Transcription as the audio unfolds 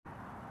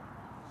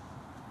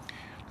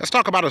Let's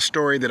talk about a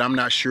story that I'm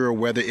not sure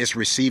whether it's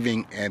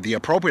receiving the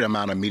appropriate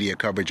amount of media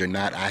coverage or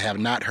not. I have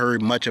not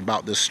heard much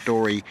about this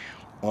story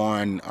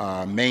on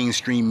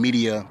mainstream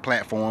media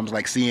platforms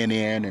like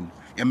CNN and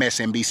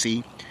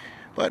MSNBC,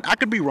 but I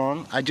could be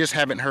wrong. I just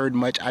haven't heard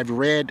much. I've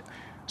read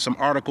some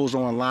articles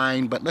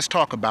online, but let's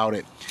talk about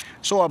it.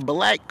 So a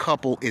black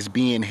couple is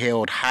being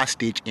held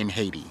hostage in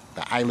Haiti,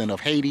 the island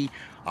of Haiti.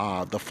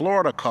 The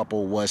Florida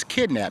couple was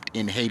kidnapped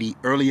in Haiti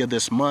earlier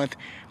this month,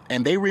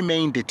 and they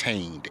remain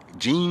detained.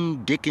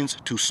 Jean Dickens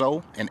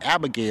Tussaud and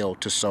Abigail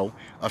Tussaud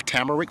of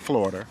Tamarac,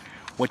 Florida,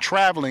 were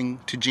traveling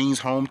to Jean's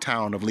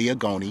hometown of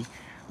Leogoni,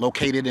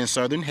 located in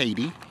southern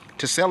Haiti,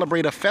 to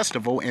celebrate a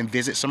festival and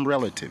visit some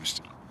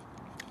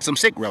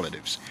sick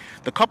relatives.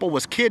 The couple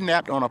was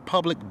kidnapped on a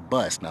public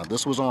bus. Now,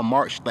 this was on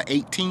March the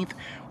 18th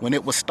when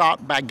it was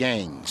stopped by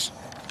gangs.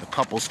 The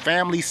couple's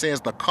family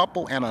says the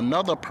couple and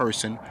another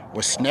person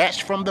were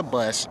snatched from the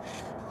bus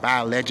by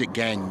alleged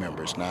gang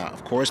members. Now,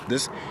 of course,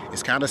 this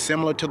is kind of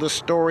similar to the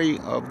story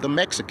of the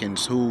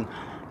Mexicans who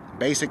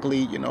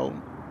basically,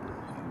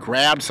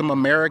 grabbed some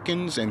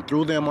Americans and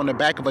threw them on the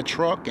back of a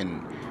truck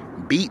and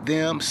beat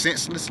them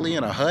senselessly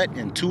in a hut,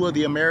 and 2 of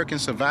the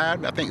Americans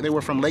survived. I think they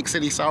were from Lake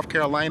City, South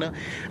Carolina.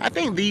 I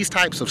think these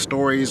types of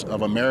stories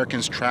of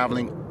Americans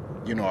traveling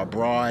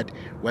abroad,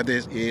 whether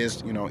it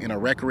is, in a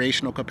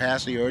recreational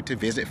capacity or to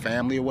visit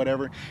family or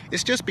whatever,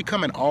 it's just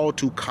becoming all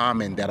too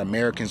common that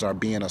Americans are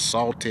being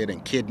assaulted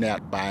and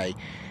kidnapped by,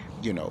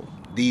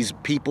 these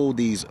people,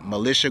 these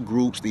militia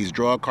groups, these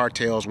drug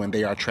cartels when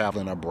they are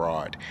traveling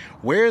abroad.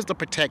 Where is the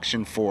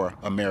protection for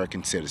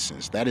American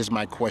citizens? That is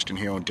my question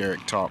here on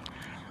Derek Talk.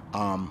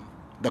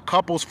 The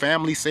couple's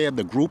family said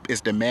the group is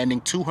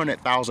demanding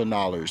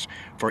 $200,000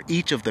 for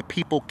each of the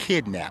people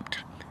kidnapped.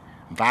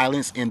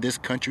 Violence in this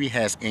country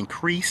has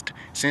increased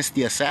since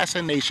the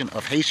assassination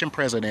of Haitian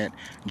President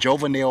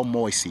Jovenel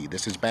Moïse.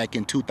 This is back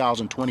in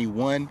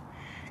 2021.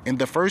 In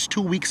the first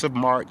 2 weeks of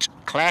March,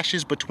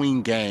 clashes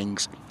between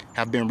gangs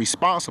have been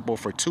responsible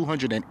for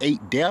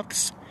 208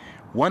 deaths,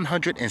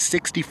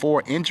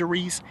 164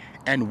 injuries,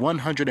 and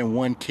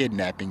 101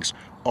 kidnappings,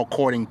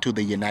 according to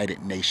the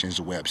United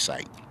Nations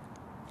website.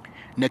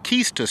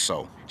 Nakis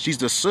Tussaud, she's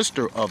the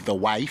sister of the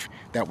wife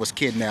that was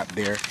kidnapped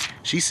there.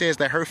 She says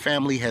that her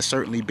family has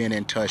certainly been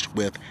in touch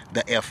with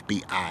the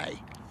FBI.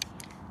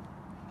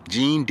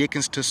 Jean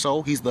Dickens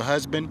Tussaud, he's the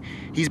husband.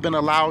 He's been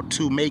allowed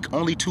to make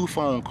only 2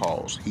 phone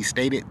calls. He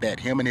stated that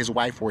him and his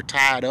wife were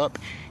tied up.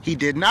 He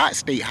did not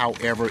state,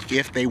 however,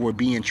 if they were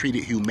being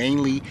treated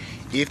humanely,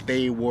 if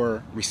they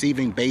were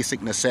receiving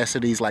basic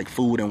necessities like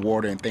food and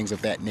water and things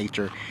of that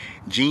nature.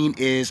 Jean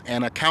is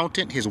an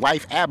accountant. His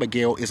wife,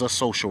 Abigail, is a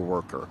social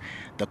worker.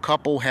 The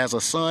couple has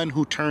a son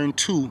who turned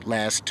 2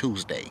 last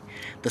Tuesday.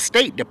 The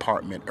State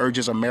Department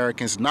urges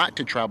Americans not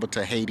to travel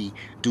to Haiti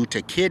due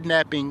to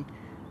kidnapping,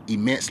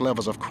 immense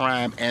levels of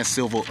crime, and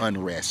civil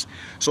unrest.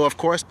 So, of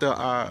course,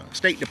 the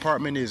State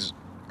Department is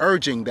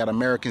urging that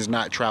Americans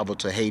not travel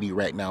to Haiti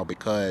right now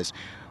because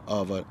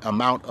of an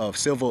amount of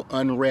civil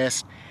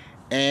unrest,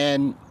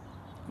 and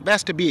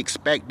that's to be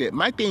expected.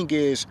 My thing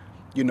is,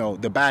 the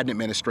Biden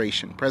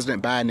administration,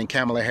 President Biden and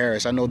Kamala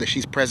Harris, I know that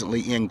she's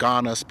presently in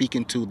Ghana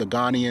speaking to the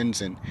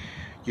Ghanaians and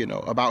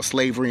about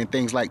slavery and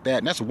things like that.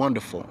 And that's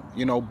wonderful,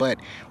 but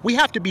we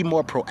have to be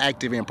more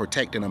proactive in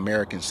protecting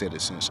American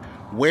citizens.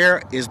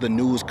 Where is the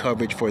news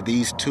coverage for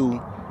these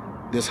 2,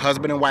 this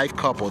husband and wife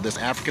couple, this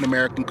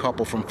African-American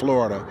couple from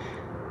Florida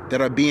that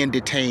are being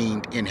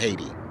detained in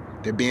Haiti?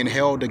 They're being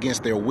held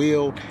against their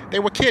will. They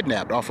were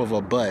kidnapped off of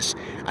a bus.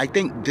 I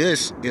think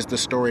this is the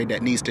story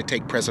that needs to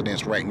take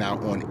precedence right now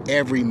on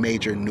every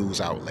major news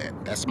outlet.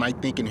 That's my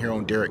thinking here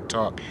on Derek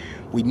Talk.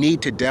 We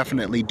need to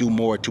definitely do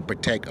more to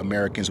protect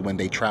Americans when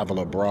they travel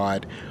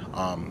abroad.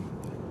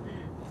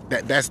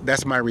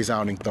 That's my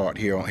resounding thought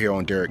here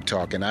on Derek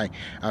Talk. And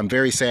I'm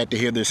very sad to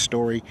hear this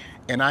story.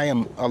 And I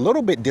am a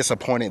little bit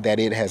disappointed that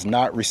it has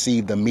not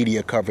received the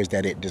media coverage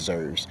that it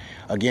deserves.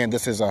 Again,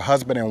 this is a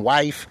husband and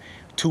wife,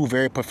 2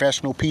 very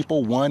professional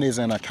people. One is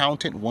an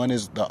accountant. One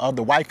is the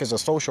other wife is a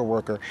social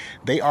worker.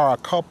 They are a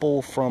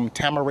couple from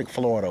Tamarac,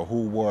 Florida,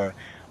 who were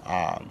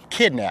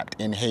kidnapped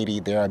in Haiti.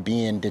 They are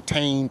being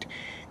detained,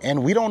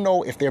 and we don't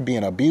know if they're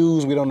being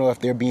abused. We don't know if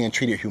they're being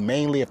treated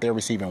humanely, if they're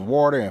receiving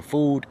water and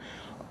food.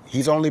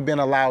 He's only been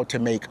allowed to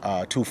make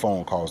 2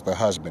 phone calls, the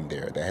husband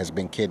there that has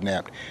been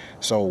kidnapped.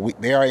 So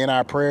they are in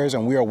our prayers,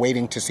 and we are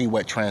waiting to see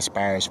what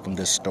transpires from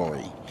this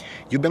story.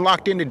 You've been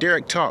locked into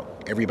Derek Talk.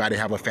 Everybody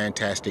have a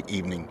fantastic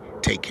evening.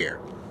 Take care.